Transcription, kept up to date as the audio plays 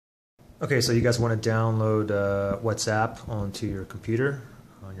Okay, so you guys want to download WhatsApp onto your computer,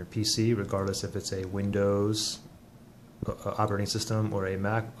 on your PC, regardless if it's a Windows operating system or a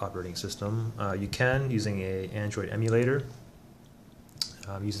Mac operating system. You can using a Android emulator.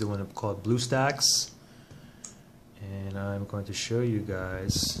 Use the one called BlueStacks, and I'm going to show you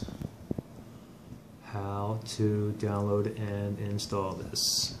guys how to download and install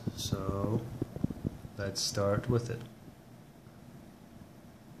this. So let's start with it.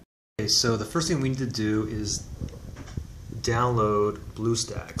 Okay, so the first thing we need to do is download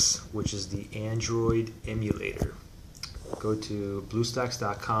BlueStacks, which is the Android emulator. Go to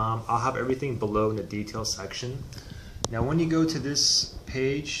bluestacks.com. I'll have everything below in the details section. Now when you go to this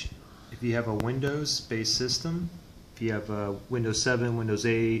page, if you have a Windows-based system, if you have Windows 7, Windows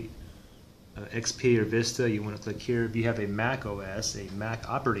 8, XP or Vista, you want to click here. If you have a Mac OS, a Mac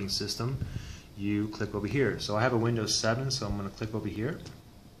operating system, you click over here. So I have a Windows 7, so I'm going to click over here.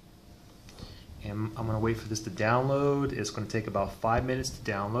 And I'm going to wait for this to download. It's going to take about 5 minutes to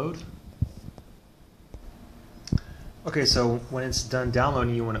download. Okay, so when it's done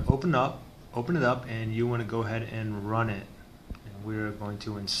downloading, you want to open it up, and you want to go ahead and run it. And we're going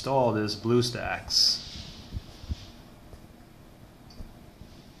to install this BlueStacks.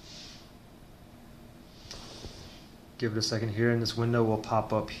 Give it a second here, and this window will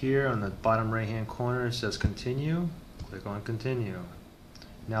pop up here on the bottom right hand corner. It says continue. Click on continue.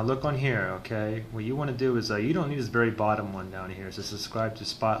 Now look on here, okay? What you want to do is, you don't need this very bottom one down here. So subscribe to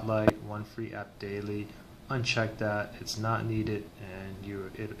Spotlight, one free app daily. Uncheck that, it's not needed, and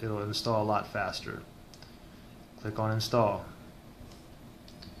it'll install a lot faster. Click on install.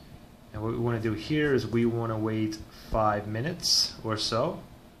 And what we want to do here is we want to wait 5 minutes or so.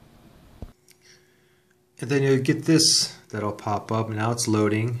 And then you'll get this that'll pop up. Now it's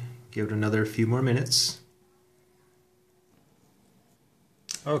loading. Give it another few more minutes.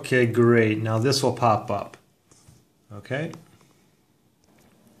 Okay, great. Now this will pop up. Okay.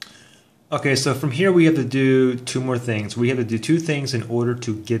 Okay, so from here we have to do two more things. We have to do two things in order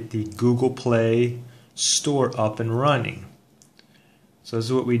to get the Google Play Store up and running. So this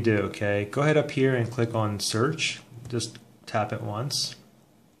is what we do, okay? Go ahead up here and click on search. Just tap it once.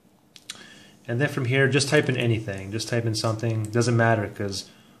 And then from here, just type in anything. Just type in something. Doesn't matter because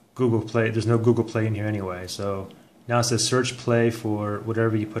Google Play, there's no Google Play in here anyway. So now it says search Play for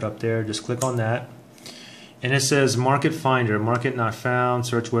whatever you put up there. Just click on that. And it says Market Finder, market not found,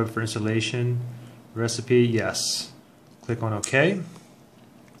 search web for installation, recipe, yes. Click on OK.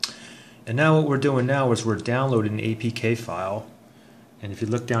 And now what we're doing now is we're downloading an APK file. And if you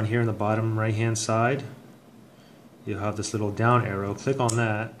look down here in the bottom right hand side, you'll have this little down arrow. Click on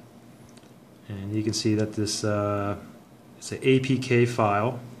that. And you can see that this it's an APK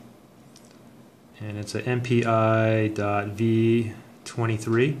file. And it's a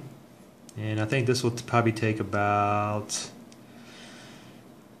MPI.v23. And I think this will probably take about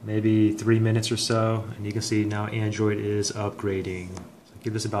maybe 3 minutes or so. And you can see now Android is upgrading. So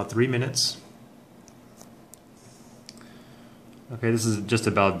give this about 3 minutes. Okay, this is just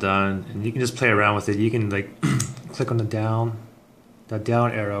about done. And you can just play around with it. You can like click on that down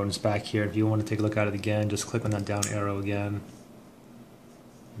arrow, and it's back here. If you want to take a look at it again, just click on that down arrow again.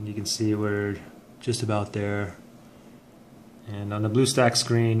 And you can see we're just about there. And on the BlueStacks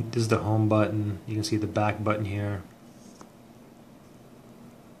screen, this is the home button. You can see the back button here.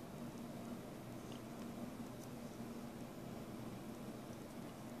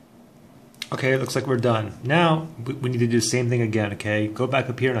 Okay, it looks like we're done. Now, we need to do the same thing again, okay? Go back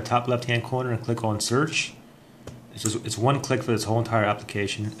up here in the top left-hand corner and click on search. It's one click for this whole entire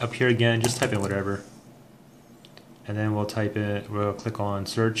application. Up here again, just type in whatever. And then we'll click on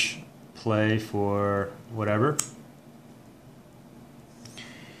search, play for whatever.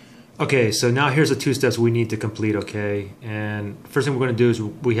 Okay, so now here's the two steps we need to complete, okay? And first thing we're going to do is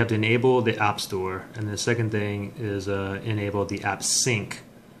we have to enable the App Store, and the second thing is enable the App Sync.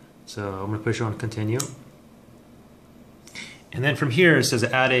 So I'm going to push on continue. And then from here it says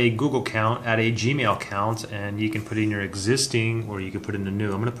add a Google account, add a Gmail account, and you can put in your existing or you can put in the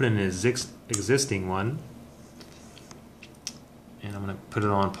new. I'm going to put in an existing one. And I'm going to put it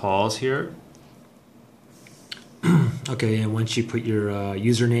on pause here. Okay, and once you put your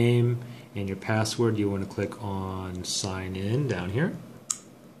username and your password, you want to click on sign in down here.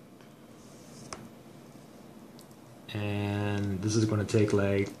 And this is going to take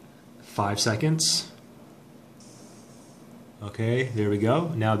like 5 seconds. Okay, there we go.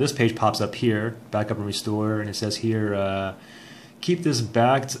 Now this page pops up here, backup and restore, and it says here, keep this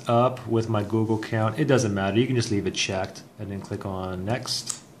backed up with my Google account. It doesn't matter, you can just leave it checked and then click on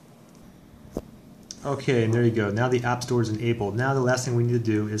next. Okay, and there you go. Now the App Store is enabled. Now the last thing we need to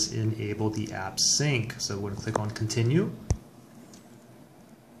do is enable the app sync. So we're going to click on continue.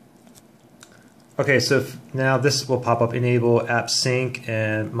 Okay, so now this will pop up, enable app sync,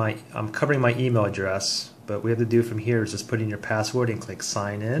 and I'm covering my email address, but what we have to do from here is just put in your password and click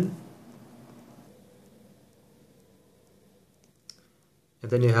sign in. And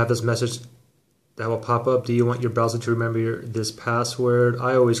then you have this message that will pop up. Do you want your browser to remember this password?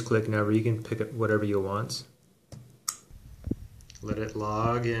 I always click never. You can pick up whatever you want. Let it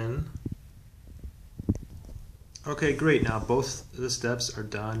log in. Okay, great. Now both the steps are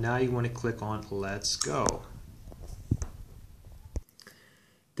done. Now you want to click on Let's Go.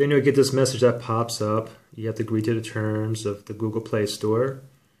 Then you'll get this message that pops up. You have to agree to the terms of the Google Play Store.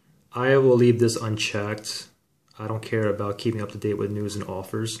 I will leave this unchecked. I don't care about keeping up to date with news and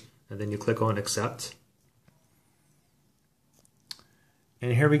offers. And then you click on Accept.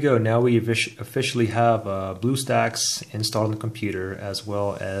 And here we go. Now we officially have BlueStacks installed on the computer, as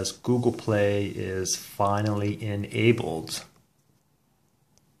well as Google Play is finally enabled.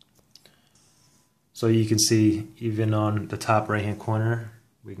 So you can see even on the top right hand corner,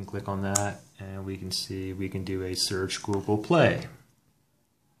 we can click on that and we can see we can do a search Google Play.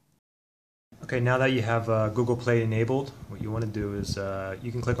 Okay, now that you have Google Play enabled, what you want to do is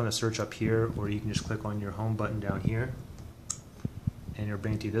you can click on the search up here, or you can just click on your home button down here. And it'll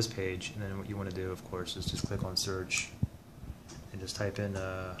bring you to this page, and then what you want to do, of course, is just click on search and just type in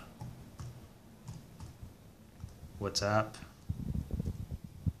WhatsApp.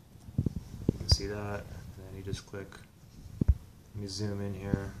 You can see that, and then you just click. Let me zoom in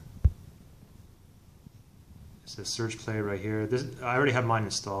here. It says search play right here. This, I already have mine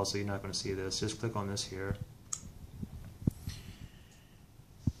installed, so you're not going to see this. Just click on this here.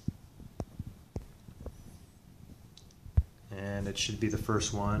 And it should be the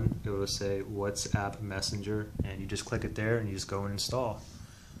first one. It will say WhatsApp Messenger, and you just click it there and you just go and install.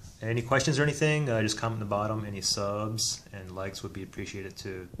 Any questions or anything, just comment in the bottom. Any subs and likes would be appreciated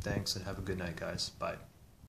too. Thanks and have a good night, guys. Bye.